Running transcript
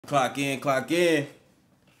Clock in, clock in.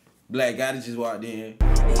 Black Gotti just walked in.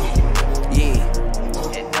 Yeah.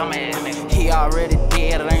 That dumbass nigga. He already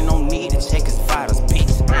dead, it ain't no need to check his vitals,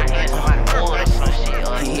 bitch.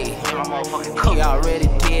 He already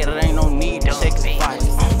dead, it ain't no need to check his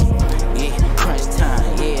vitals. Yeah, crunch time,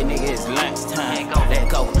 yeah, nigga, it's lunch time. Let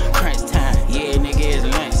go, crunch time, yeah, nigga, it's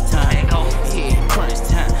lunch time. Yeah, crunch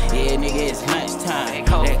time, yeah, nigga, it's lunch time.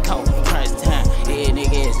 Let go, crunch time, yeah,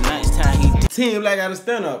 nigga, it's lunch time. Team Black gotta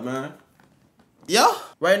stand up, man. Yo.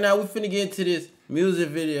 Right now, we finna get into this music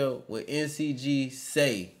video with NCG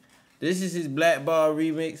Say. This is his Black Ball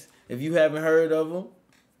remix. If you haven't heard of him,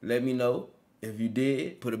 let me know. If you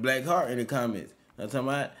did, put a black heart in the comments. I'm talking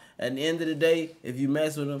about, at the end of the day, if you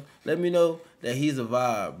mess with him, let me know that he's a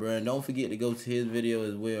vibe, bro. And don't forget to go to his video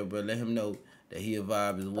as well, bro. Let him know that he a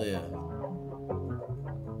vibe as well.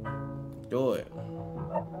 Do it.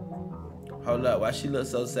 Hold up, why she look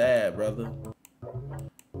so sad, brother?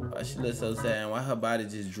 Why she look so sad? Why her body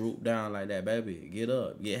just droop down like that, baby? Get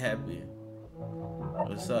up, get happy.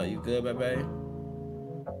 What's up? You good, baby?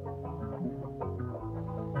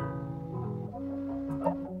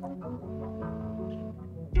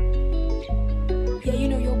 Yeah, you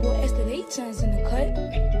know your boy Esther 8 times in the cut.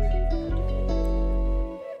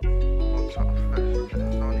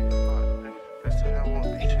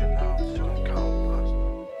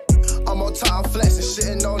 I'm on top flexing,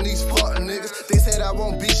 shitting on these fuck niggas. They said I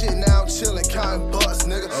won't be shit now, I'm chillin', counting bucks,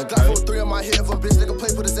 nigga. Got 4-3 on my head for a bitch, nigga, play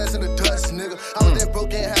put his ass in the dust, nigga. I was that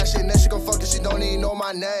broke, ain't had shit, now she gon' fuck it, she don't even know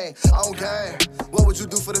my name. I don't game, what would you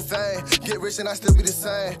do for the fame? Get rich and I still be the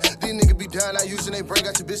same. These niggas be down, not using they brain.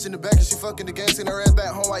 Got your bitch in the back and she fucking the gang, send her ass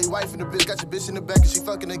back home while you wifing the bitch. Got your bitch in the back and she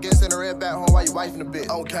fucking again, send her ass back home while you wifing the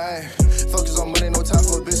bitch. Okay, focus on money, no time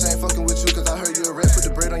for a bitch, I ain't fucking with you, cause I heard you a rap. Put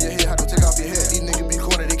the bread on your head, how to take off your head. These niggas be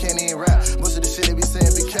corny, they can't even rap. Most of the shit they be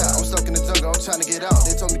saying be cap. I'm stuck in the jungle, I'm trying to get out.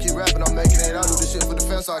 They told me keep rapping, I'm making it out. Do this shit for the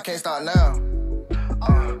fans, so I can't stop now.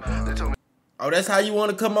 They told me. Oh, that's how you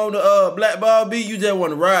want to come on the Black Ball beat? You just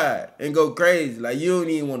want to ride and go crazy. Like, you don't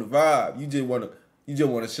even want to vibe. You just want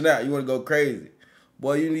to snap. You want to go crazy.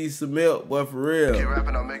 Boy, you need some milk, boy, for real. Keep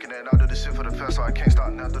rapping, I'm making it out. Do this shit for the fans, so I can't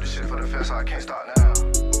stop now. Do this shit for the fans, so I can't stop now.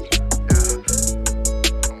 Yeah.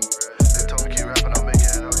 They told me keep rapping, I'm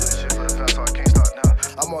making it out. Do this shit for the fans, so I can't stop now.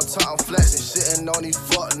 I'm on top, I'm flexing, shitting on these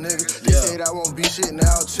fuck niggas. They say that I won't be shit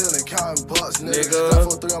now, chillin', counting bucks, nigga.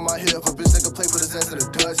 Got 4-3 on my head for bitch, nigga, play for his ass in the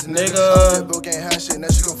dust, nigga. That broke ain't had shit, now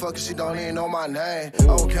she gon' fuck it, she don't even know my name.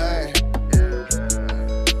 Okay.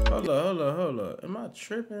 Hold up. Am I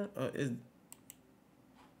tripping?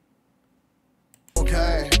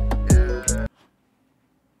 Okay.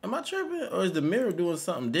 Am I tripping? Or is the mirror doing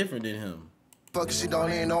something different than him? Fuck it, she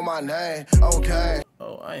don't even know my name. Okay.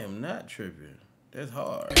 Oh, I am not tripping. That's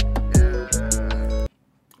hard.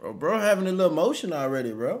 Oh, bro, having a little motion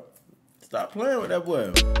already, bro. Stop playing with that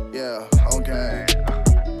boy. Yeah, okay.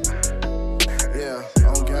 Yeah,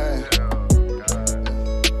 okay.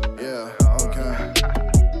 Yeah, okay.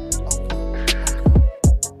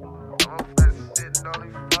 I'm sitting on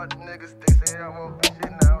these fuck niggas. They say I won't be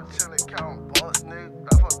shit now. I'm chillin', counting bucks, nigga.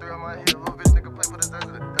 Got 4-3 on my head. Little bitch nigga play for the dust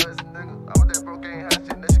in the dust, nigga. I was that broke, ain't had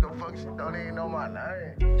shit. Now she gon' fuck, she don't even know my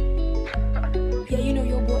name. Yeah, you know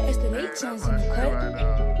your boy Esther 8 times in the cut.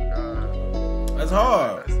 That's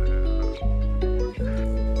hard.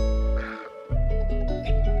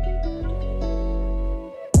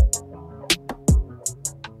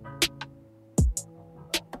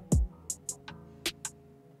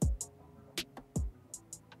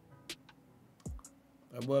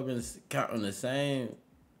 That boy been counting the same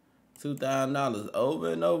 $2,000 over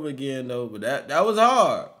and over again, though. But that was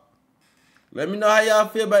hard. Let me know how y'all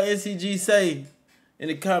feel about NCG Say in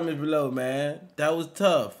the comments below, man. That was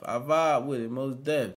tough. I vibe with it, most definitely.